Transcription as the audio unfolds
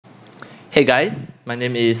Hey guys, my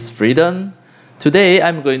name is Freedom. Today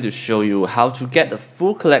I'm going to show you how to get the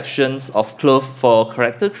full collections of clothes for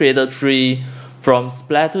Character Creator 3 from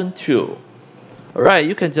Splatoon 2. Alright,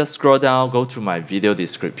 you can just scroll down, go to my video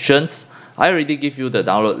descriptions. I already give you the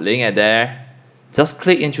download link at there. Just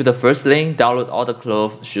click into the first link, download all the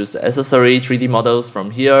clothes, choose the accessory 3D models from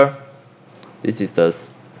here. This is the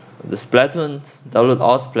Splatoon, download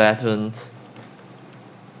all Splatoon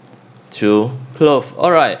 2 clothes.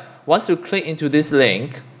 Alright. Once you click into this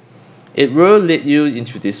link, it will lead you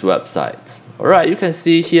into this website. Alright, you can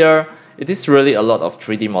see here, it is really a lot of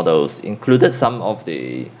 3D models, included some of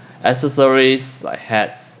the accessories like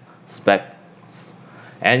hats, specs,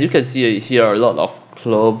 and you can see here a lot of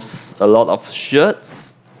clothes, a lot of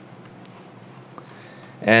shirts.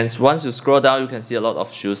 And once you scroll down, you can see a lot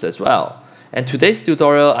of shoes as well. And today's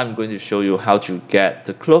tutorial, I'm going to show you how to get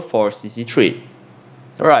the clothes for CC3.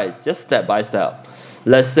 Alright, just step by step.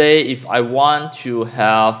 Let's say if I want to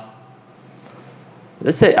have,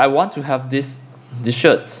 this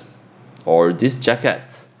shirt or this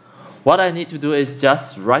jacket. What I need to do is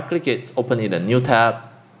just right click it, open in a new tab.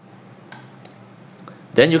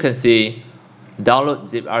 Then you can see download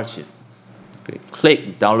zip archive.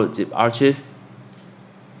 Click download zip archive.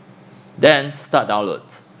 Then start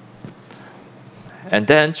download. And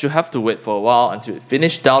then you have to wait for a while until it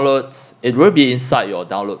finishes download. It will be inside your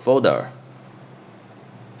download folder.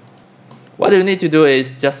 What you need to do is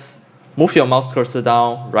just move your mouse cursor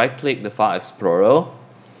down, right click the File Explorer,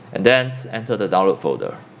 and then enter the download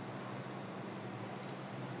folder.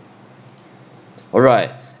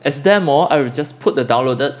 Alright, as demo, I will just put the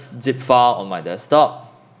downloaded zip file on my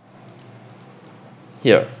desktop.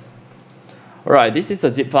 Here. Alright, this is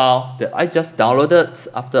a zip file that I just downloaded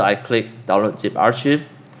after I click download zip archive.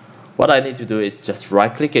 What I need to do is just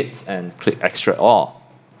right click it and click extract all.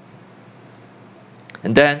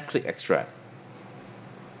 And then click extract.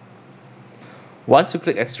 Once you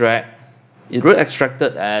click extract, it will extract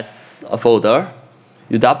it as a folder.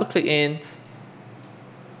 You double click in.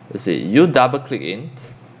 Let's see, you double click in.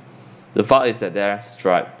 The file is at there,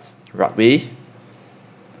 striped rugby.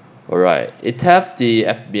 Alright, it have the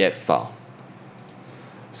FBX file.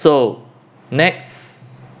 So next,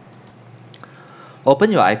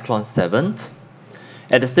 open your iClone 7.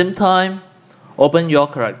 At the same time, open your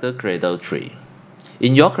Character Creator 3.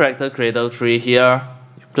 In your Character Creator 3 here,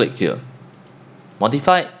 you click here.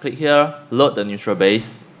 Modify, click here, load the neutral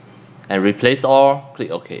base, and replace all, click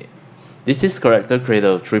OK. This is Character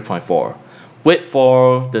Creator 3.4. Wait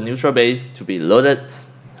for the neutral base to be loaded,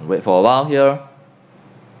 and wait for a while here.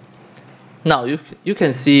 Now you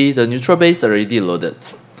can see the neutral base already loaded.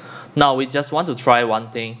 Now we just want to try one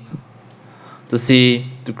thing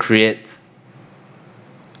to create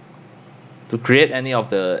any of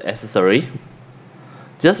the accessory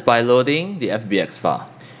just by loading the FBX file.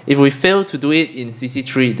 If we fail to do it in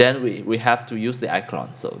CC3, then we have to use the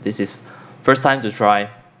iClone. So this is first time to try.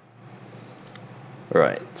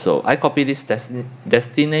 Alright, so I copy this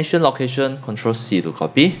destination location, Ctrl C to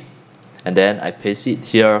copy, and then I paste it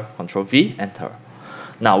here, Ctrl V, enter.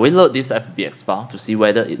 Now we load this FBX file to see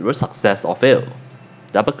whether it will success or fail.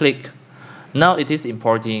 Double click. Now it is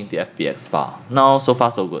importing the FBX file. Now so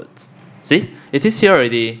far so good. See, it is here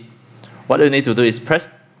already. What you need to do is press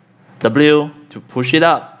W to push it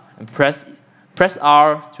up and press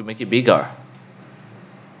R to make it bigger.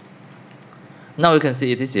 Now you can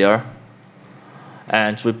see it is here.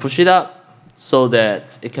 And we push it up so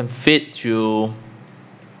that it can fit to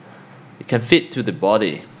the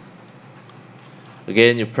body.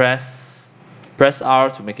 Again, you press R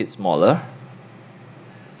to make it smaller.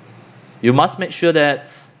 You must make sure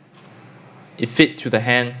that it fits to the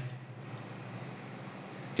hand.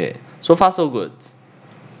 Okay, so far so good.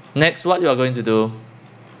 Next, what you are going to do,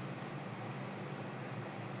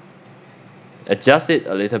 adjust it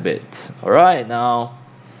a little bit. Alright, now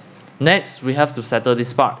next we have to settle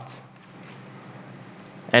this part.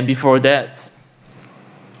 And before that,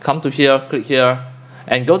 come to here, click here,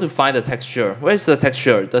 and go to find the texture. Where is the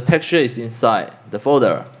texture? The texture is inside the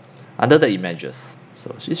folder under the images.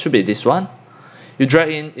 So it should be this one. You drag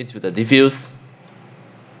into the diffuse,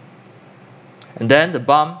 and then the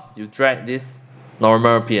bump, you drag this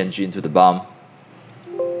normal PNG into the bump,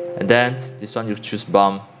 and then this one you choose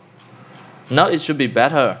bump. Now it should be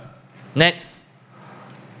better. Next,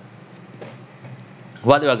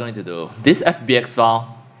 what you are going to do, this FBX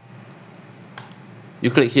file,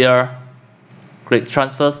 you click here, click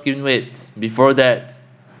transfer skin weight. Before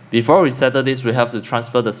we settle this, we have to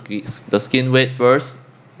transfer the skin weight first,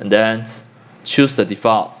 and then choose the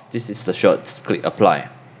default. This is the shirt. Click apply.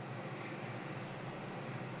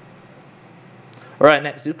 Alright,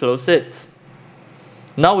 next you close it.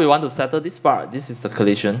 Now we want to settle this part. This is the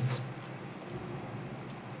collisions.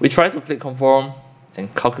 We try to click conform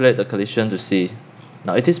and calculate the collision to see.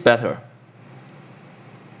 Now it is better,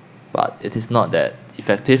 but it is not that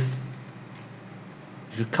effective.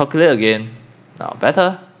 If you calculate again, now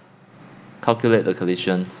better. Calculate the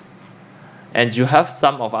collisions. And you have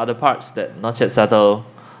some of other parts that not yet settled,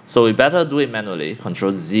 so we better do it manually.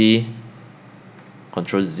 Control Z,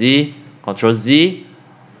 Control Z, Control Z.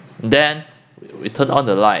 Then we turn on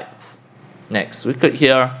the lights. Next, we click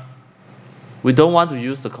here. We don't want to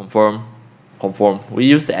use the conform. We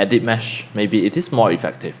use the edit mesh. Maybe it is more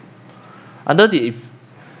effective. Under the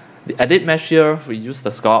edit mesh here, we use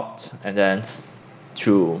the sculpt, and then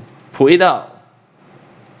to pull it out,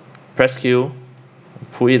 press Q,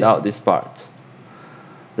 pull it out this part.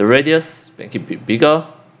 The radius, make it bigger,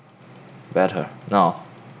 better. Now,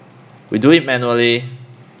 we do it manually.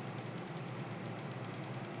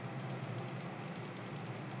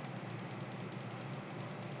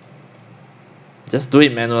 Just do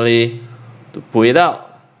it manually to pull it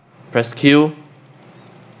out. Press Q,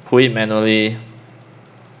 pull it manually.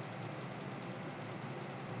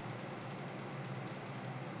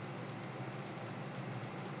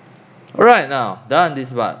 Alright, now done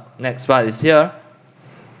this part. Next part is here.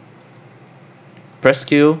 Press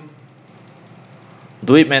Q.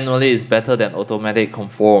 Do it manually is better than automatic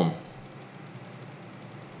conform.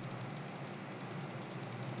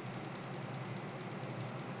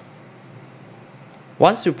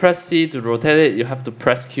 Once you press C to rotate it, you have to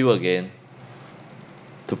press Q again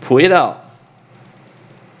to pull it out.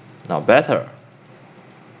 Now better.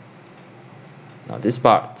 Now this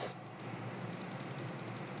part.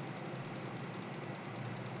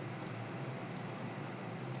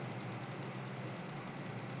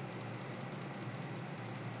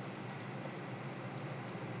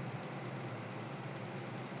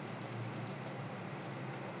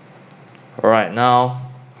 Alright, now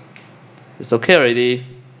it's okay already.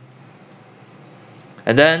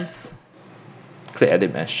 And then click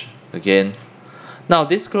edit mesh again. Now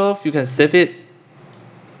this cloth, you can save it.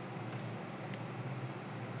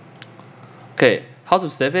 Okay, how to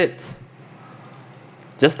save it?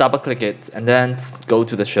 Just double click it and then go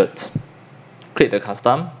to the shirt. Click the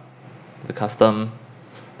custom.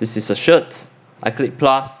 This is a shirt. I click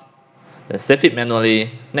plus, then save it manually.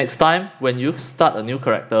 Next time when you start a new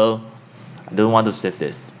character, I don't want to save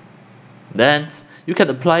this. Then you can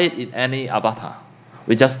apply it in any avatar.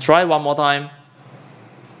 We just try one more time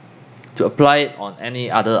to apply it on any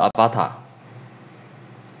other avatar.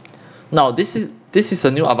 Now this is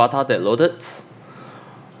a new avatar that loaded.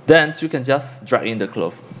 Then you can just drag in the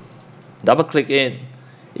cloth. Double click in,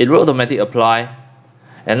 it will automatically apply.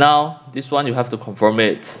 And now this one you have to conform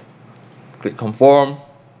it. Click conform,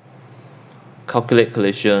 calculate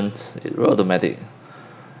collisions, it will automatic.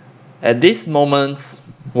 At this moment,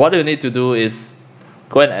 what you need to do is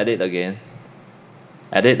go and edit again.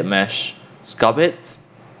 Edit the mesh, sculpt it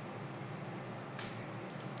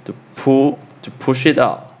to push it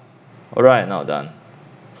out. Alright, now done.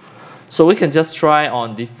 So we can just try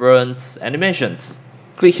on different animations.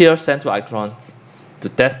 Click here, send to iClone to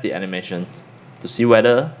test the animations to see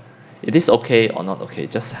whether it is okay or not okay.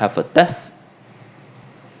 Just have a test.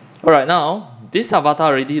 Alright, now this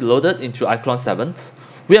avatar already loaded into iClone 7.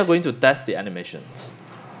 We are going to test the animations.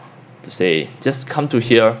 To say, just come to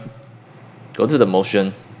here, go to the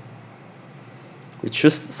motion. We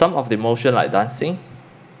choose some of the motion like dancing.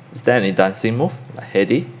 Is there any dancing move like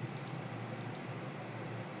heady?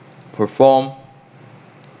 Perform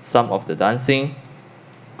some of the dancing.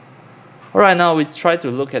 Alright, now we try to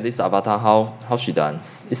look at this avatar, how she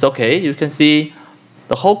dances. It's okay, you can see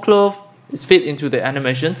the whole cloth is fit into the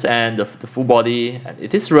animations and the full body, and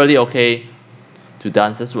it is really okay to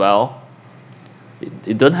dance as well.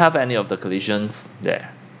 It don't have any of the collisions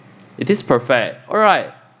there. It is perfect.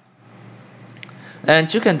 Alright.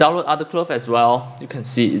 And you can download other clothes as well. You can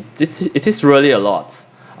see it is really a lot.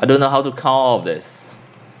 I don't know how to count all of this.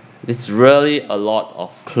 It is really a lot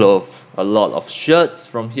of clothes, a lot of shirts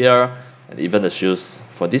from here, and even the shoes.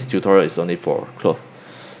 For this tutorial is only for clothes.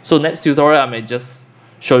 So next tutorial I may just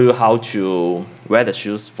show you how to wear the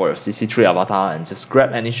shoes for your CC3 avatar and just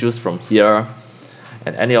grab any shoes from here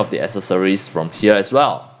and any of the accessories from here as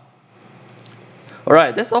well.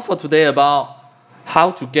 Alright, that's all for today about how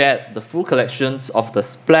to get the full collections of the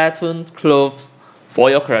Splatoon clothes for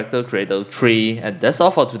your character creator tree. And that's all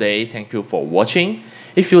for today. Thank you for watching.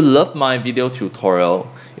 If you love my video tutorial,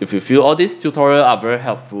 if you feel all these tutorials are very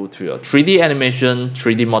helpful to your 3D animation,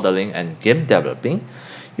 3D modeling and game developing,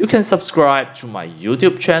 you can subscribe to my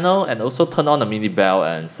YouTube channel and also turn on the mini bell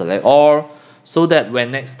and select all so that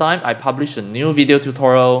when next time I publish a new video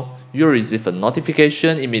tutorial, you'll receive a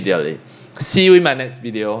notification immediately. See you in my next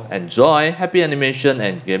video. Enjoy, happy animation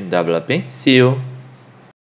and game developing. See you.